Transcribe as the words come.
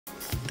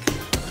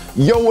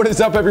Yo, what is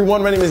up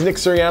everyone? My name is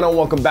Suriano.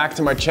 Welcome back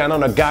to my channel.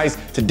 Now guys,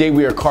 today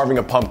we are carving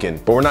a pumpkin,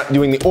 but we're not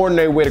doing the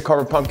ordinary way to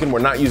carve a pumpkin. We're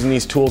not using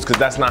these tools because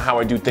that's not how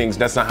I do things.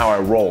 That's not how I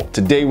roll.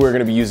 Today we're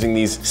gonna be using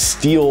these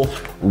steel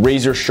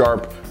razor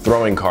sharp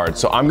throwing cards.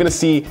 So I'm gonna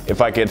see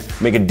if I could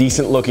make a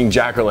decent looking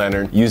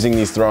jack-o'-lantern using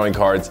these throwing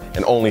cards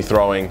and only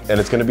throwing, and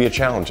it's gonna be a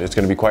challenge. It's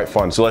gonna be quite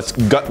fun. So let's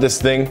gut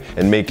this thing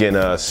and make it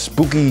a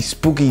spooky,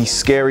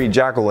 scary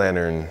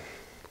jack-o'-lantern.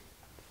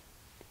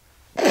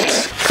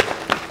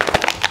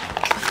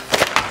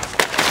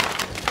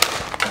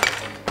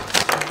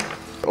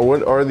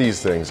 What are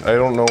these things? I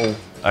don't know.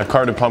 I've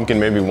carved a pumpkin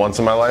maybe once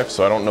in my life,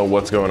 so I don't know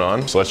what's going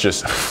on. So let's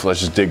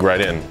just dig right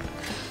in.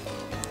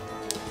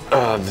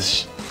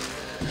 This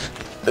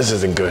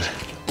isn't good.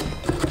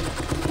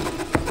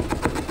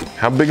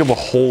 How big of a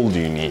hole do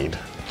you need?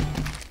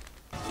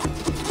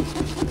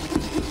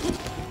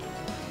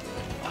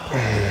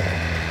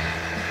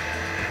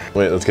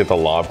 Wait, let's get the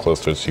lob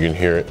close to it so you can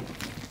hear it.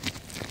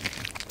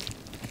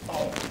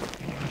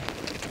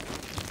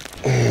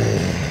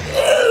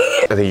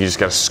 I think you just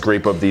gotta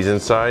scrape up these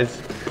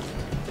insides.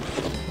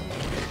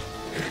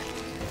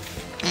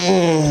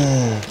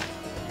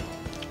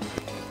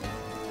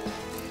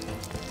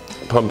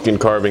 Pumpkin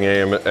carving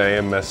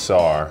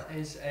AMSR.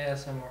 It's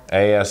ASMR.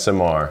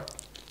 ASMR.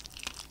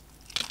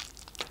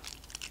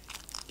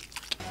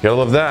 You gotta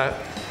love that.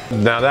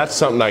 Now that's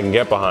something I can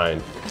get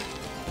behind.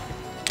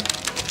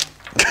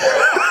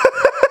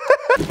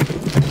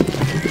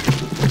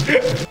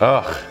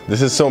 Ugh,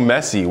 this is so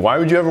messy. Why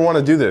would you ever want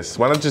to do this?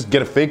 Why not just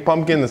get a fake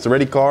pumpkin that's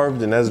already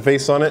carved and has a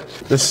face on it?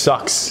 This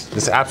sucks.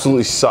 This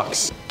absolutely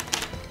sucks.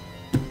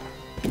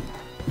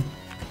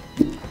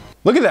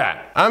 Look at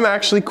that. I'm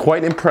actually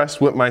quite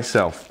impressed with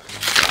myself.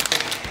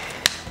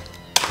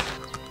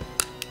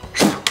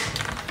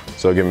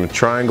 So give him a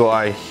triangle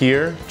eye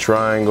here,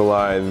 triangle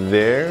eye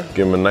there.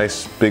 Give him a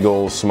nice big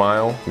old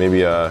smile.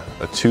 Maybe a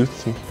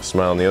tooth, a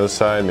smile on the other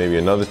side, maybe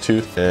another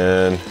tooth,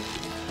 and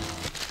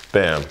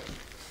bam.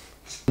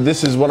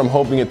 This is what I'm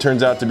hoping it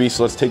turns out to be,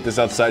 so let's take this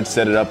outside,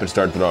 set it up, and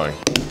start throwing.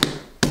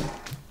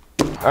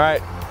 All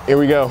right, here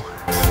we go.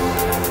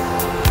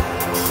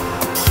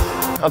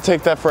 I'll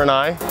take that for an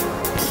eye.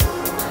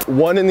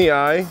 One in the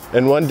eye,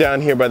 and one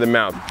down here by the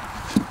mouth.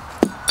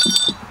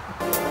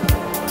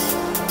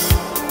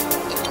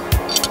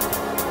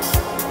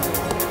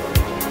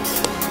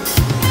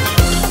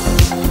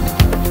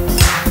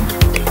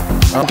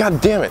 Oh,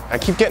 God damn it, I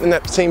keep getting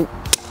that same,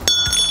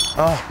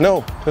 oh,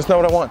 no, that's not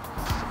what I want.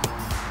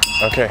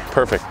 Okay,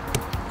 perfect.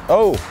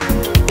 Oh!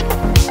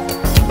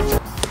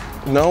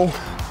 No.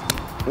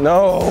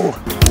 No!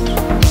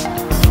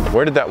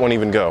 Where did that one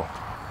even go?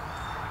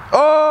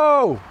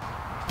 Oh!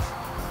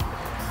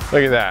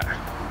 Look at that.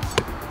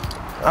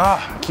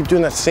 Ah, I keep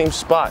doing that same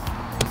spot.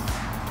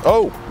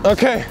 Oh,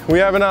 okay, we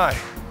have an eye.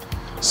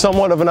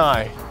 Somewhat of an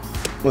eye.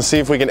 Let's see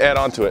if we can add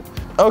on to it.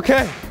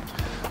 Okay,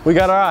 we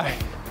got our eye.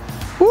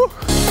 Woo!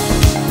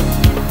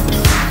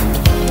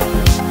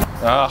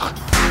 Ah.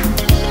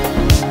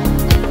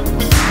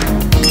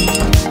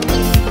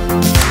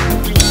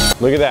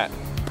 Look at that.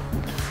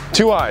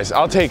 2 eyes,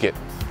 I'll take it.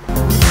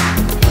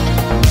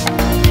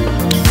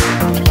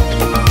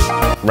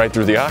 Right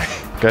through the eye.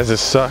 Guys,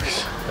 this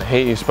sucks. I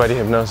hate you, Spidey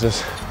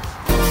Hypnosis.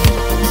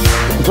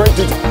 Right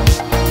through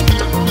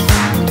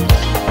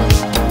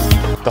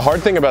the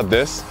hard thing about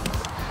this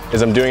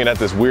is I'm doing it at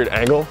this weird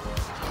angle.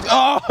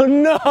 Oh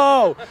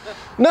no!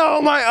 No,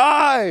 my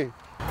eye!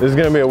 This is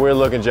gonna be a weird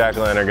looking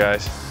jack-o'-lantern,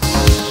 guys.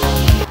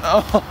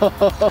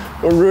 Oh,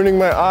 we're ruining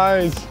my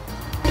eyes.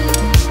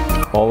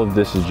 All of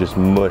this is just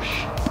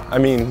mush. I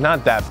mean,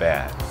 not that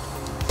bad.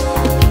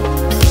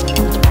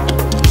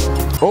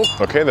 Oh,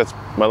 okay, that's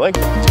my leg.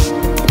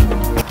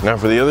 Now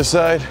for the other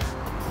side.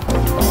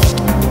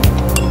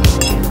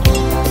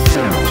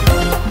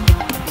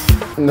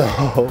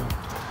 No,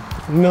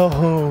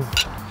 no.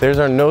 There's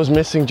our nose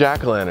missing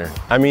jack-o'-lantern.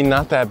 I mean,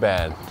 not that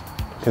bad.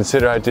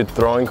 Consider I did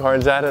throwing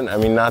cards at it. I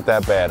mean, not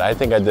that bad. I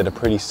think I did a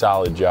pretty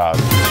solid job.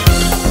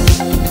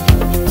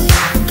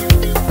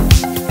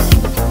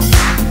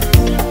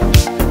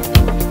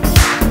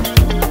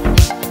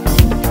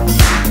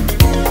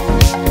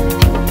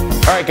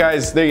 Alright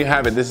guys, there you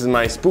have it. This is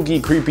my spooky,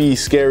 creepy,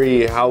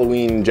 scary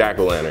Halloween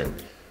jack-o'-lantern.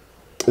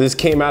 This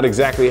came out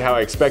exactly how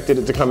I expected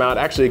it to come out.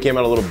 Actually, it came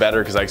out a little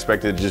better because I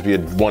expected it to just be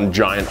one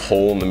giant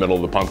hole in the middle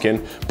of the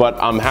pumpkin. But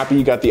I'm happy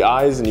you got the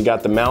eyes and you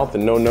got the mouth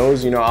and no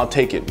nose. You know, I'll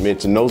take it.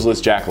 It's a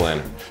noseless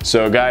jack-o'-lantern.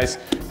 So guys,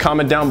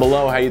 comment down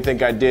below how you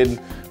think I did.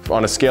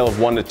 On a scale of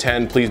 1 to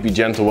 10, please be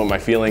gentle with my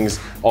feelings.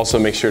 Also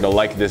make sure to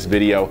like this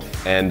video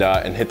and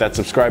hit that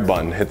subscribe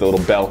button, hit the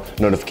little bell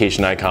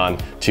notification icon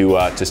to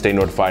stay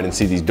notified and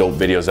see these dope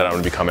videos that I'm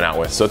gonna be coming out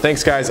with. So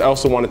thanks guys. I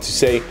also wanted to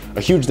say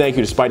a huge thank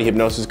you to Spidey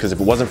Hypnosis because if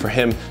it wasn't for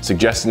him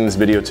suggesting this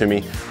video to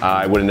me,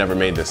 I would have never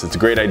made this. It's a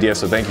great idea,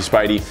 so thank you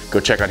Spidey. Go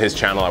check out his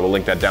channel, I will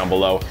link that down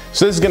below.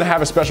 So this is gonna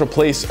have a special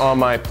place on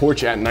my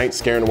porch at night,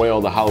 scaring away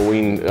all the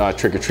Halloween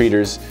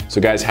trick-or-treaters. So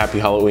guys, happy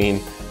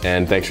Halloween.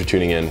 And thanks for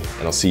tuning in,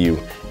 and I'll see you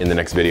in the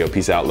next video.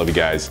 Peace out, love you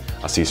guys.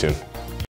 I'll see you soon.